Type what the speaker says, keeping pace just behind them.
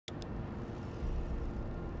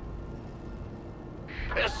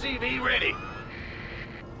SCV ready.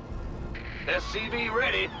 SCV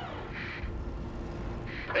ready.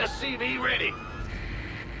 SCV ready.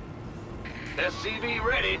 SCV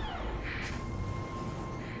ready.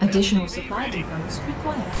 Additional SCV supply ready. depots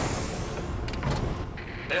required.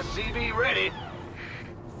 SCV ready.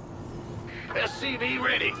 SCV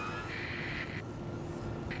ready.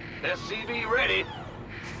 SCV ready.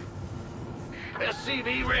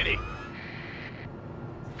 SCV ready.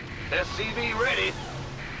 SCV ready.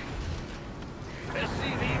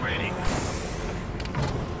 SCV ready.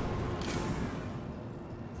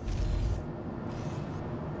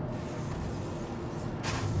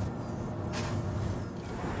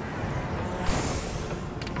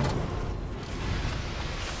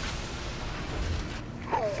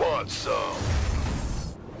 Who wants some?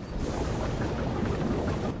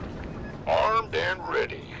 Armed and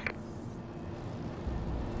ready.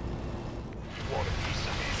 You want a piece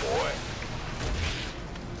of me, boy?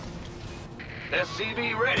 SCV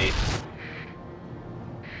ready.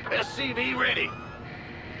 SCV ready.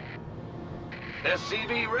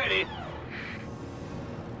 SCV ready.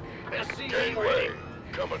 SCV Gangway, ready.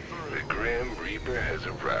 coming through. The Grim Reaper has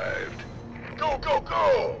arrived. Go, go,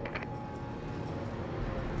 go!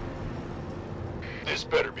 This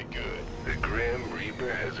better be good. The Grim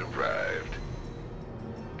Reaper has arrived.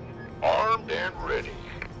 Armed and ready.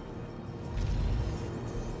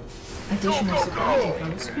 Additional Go, go, supply go.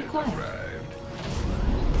 depots required. Arrived.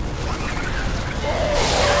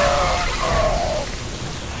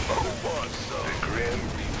 Who wants some? The Grim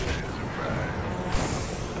Reaper has arrived.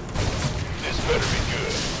 This better be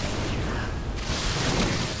good.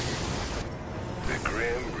 The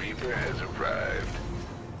Grim Reaper has arrived.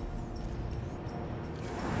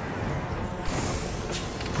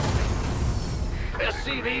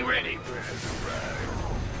 SCV ready. Reaper has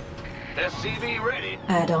arrived. SCV ready.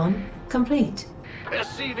 Add-on complete.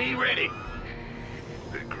 SCV ready.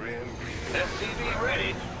 The Grim Reaper. SCV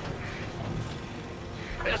ready.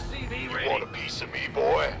 SCV You ready. want a piece of me,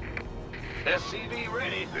 boy? SCV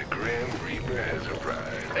ready. The Grim Reaper has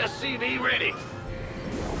arrived. SCV ready.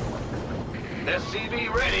 SCV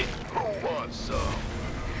ready. Who wants some?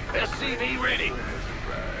 SCV ready. Has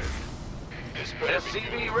arrived. This better be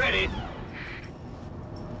SCV good. ready.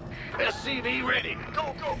 SCV ready.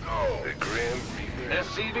 Go, go, go! The Grim Reaper.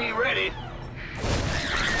 SCV ready.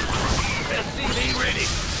 SCV ready.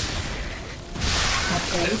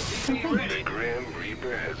 Upgrade SCV complete. The ready. Grim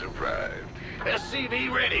Reaper has arrived. SCV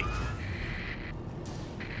ready.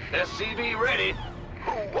 SCV ready.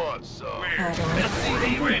 Who wants some? Add-on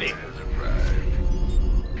SCV ready. Has arrived.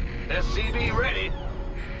 SCV ready.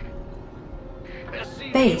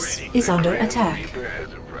 SCV Base ready. is under Grim attack. Reaper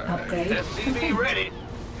has arrived. Upgrade SCV complete. ready.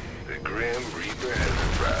 The Grim Reaper has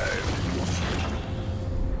arrived.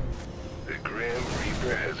 The Grim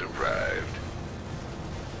Reaper has arrived.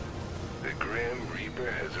 The Grim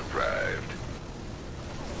Reaper has arrived.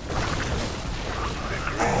 The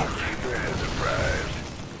Grim Reaper has arrived.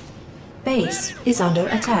 Base is under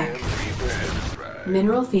Grim attack. Reaper has arrived.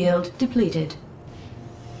 Mineral field depleted.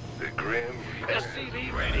 The Grim Reaper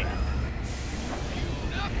SCV ready.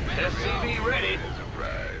 SCV ready. has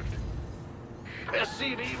arrived.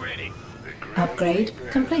 SCV ready. The Grim Upgrade Reaper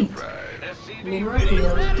has complete. arrived. SCV Mineral ready.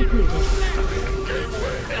 field depleted.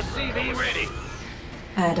 SCV ready.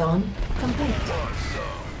 Add-on complete. Want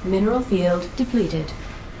some? Mineral field depleted.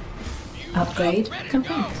 Upgrade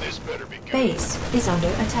complete. This better be good. Base is under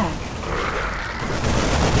attack.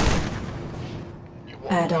 You want a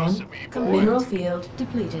piece Add-on of me, boy? mineral field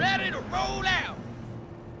depleted. Ready to roll out.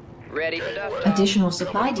 Ready for dust. Additional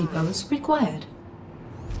supply depots required.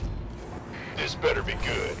 This better be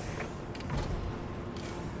good.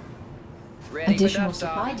 Ready Additional for dust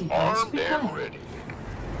off. supply depots Armed and required. ready.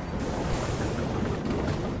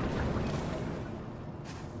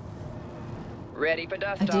 Ready for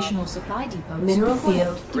dust Additional off. supply depots mineral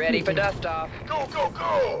field depleted. Ready for dust off. Go, go,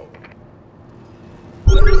 go!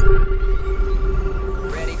 Ready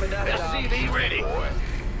for dust off. SCV ready. Boy,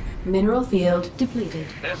 Mineral field depleted.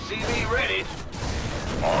 SCV ready.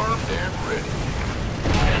 armed and ready.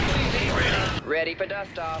 SCV ready. Ready for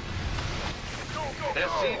dust off. Go, go, go!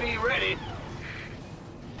 SCV ready.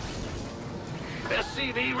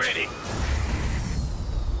 SCV ready.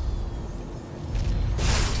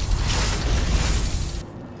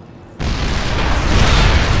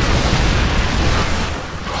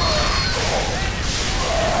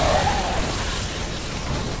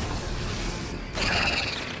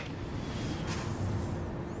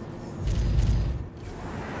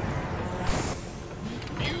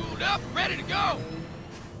 Fueled up, ready to go.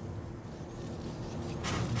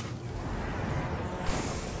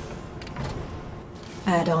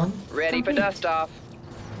 Add-on Ready for complete. dust off.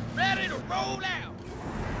 Ready to roll out.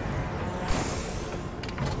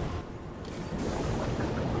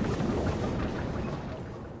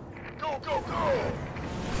 Go, go, go!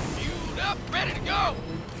 Fueled up, ready to go.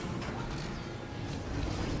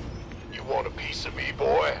 You want a piece of me,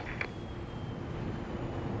 boy?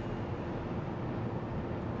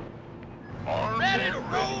 Armed Ready and to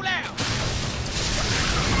roll out.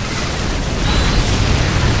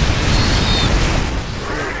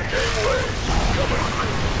 Gangway, coming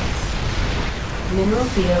through. Mineral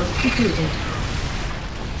field depleted.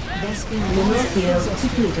 Vespene mineral field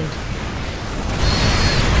depleted.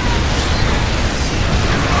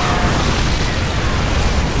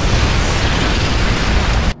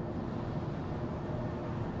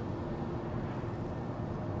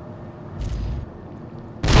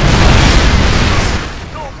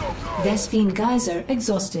 Go, go, go! Vespene geyser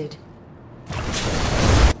exhausted.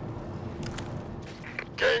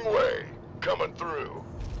 Gangway, coming through.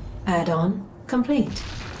 Add-on complete.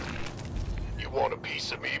 You want a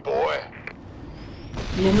piece of me, boy?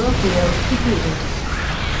 Mineral field depleted.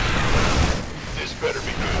 This better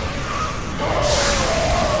be good.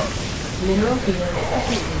 Mineral field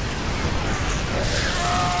depleted.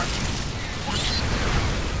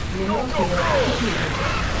 Mineral field depleted.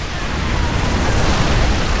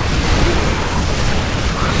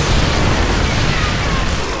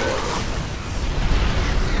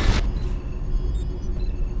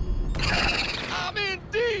 I'm in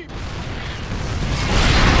deep.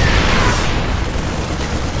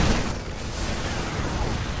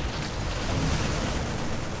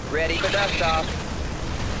 Ready for dust off.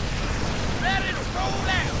 Ready to roll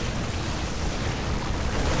out.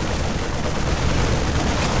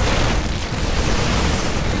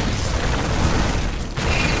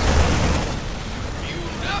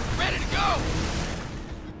 Fueled up, ready to go.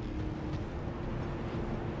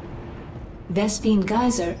 Vespene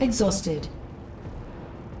geyser exhausted.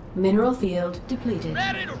 Mineral field depleted.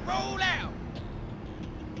 Ready to roll out.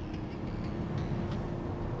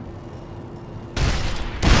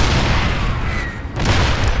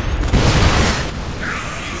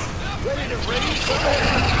 Ready to raise some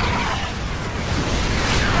hell.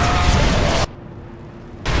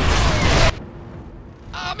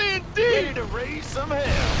 I'm in deep. Ready to raise some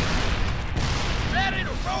hell. Ready to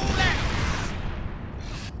roll out.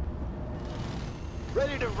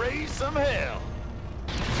 Ready to raise some hell.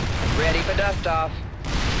 Ready for dust off.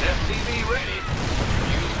 FTV ready.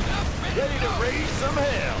 Ready to raise some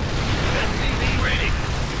hell. FTV ready.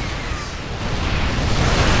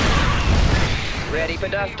 Ready for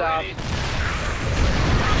dust off.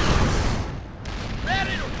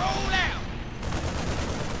 Ready to roll out.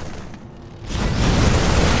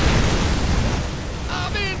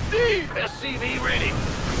 I'm in deep. SCV ready.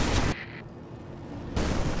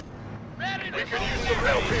 Ready to We can roll use some out.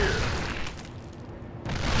 help here.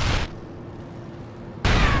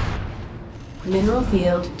 Mineral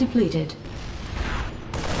field depleted.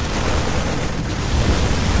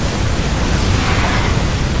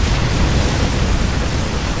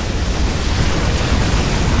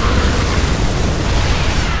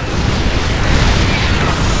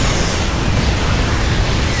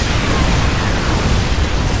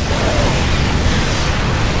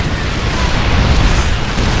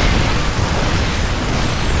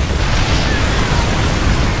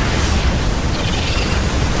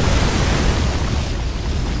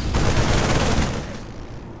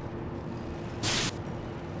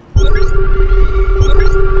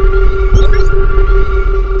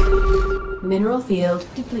 Mineral field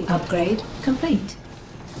depleted. Upgrade complete.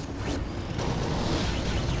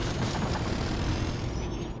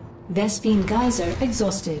 Vespene geyser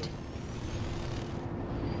exhausted.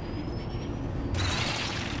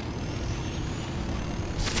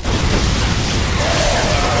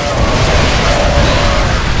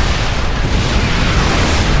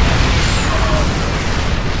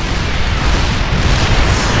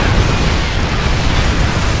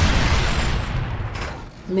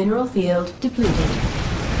 Mineral field depleted.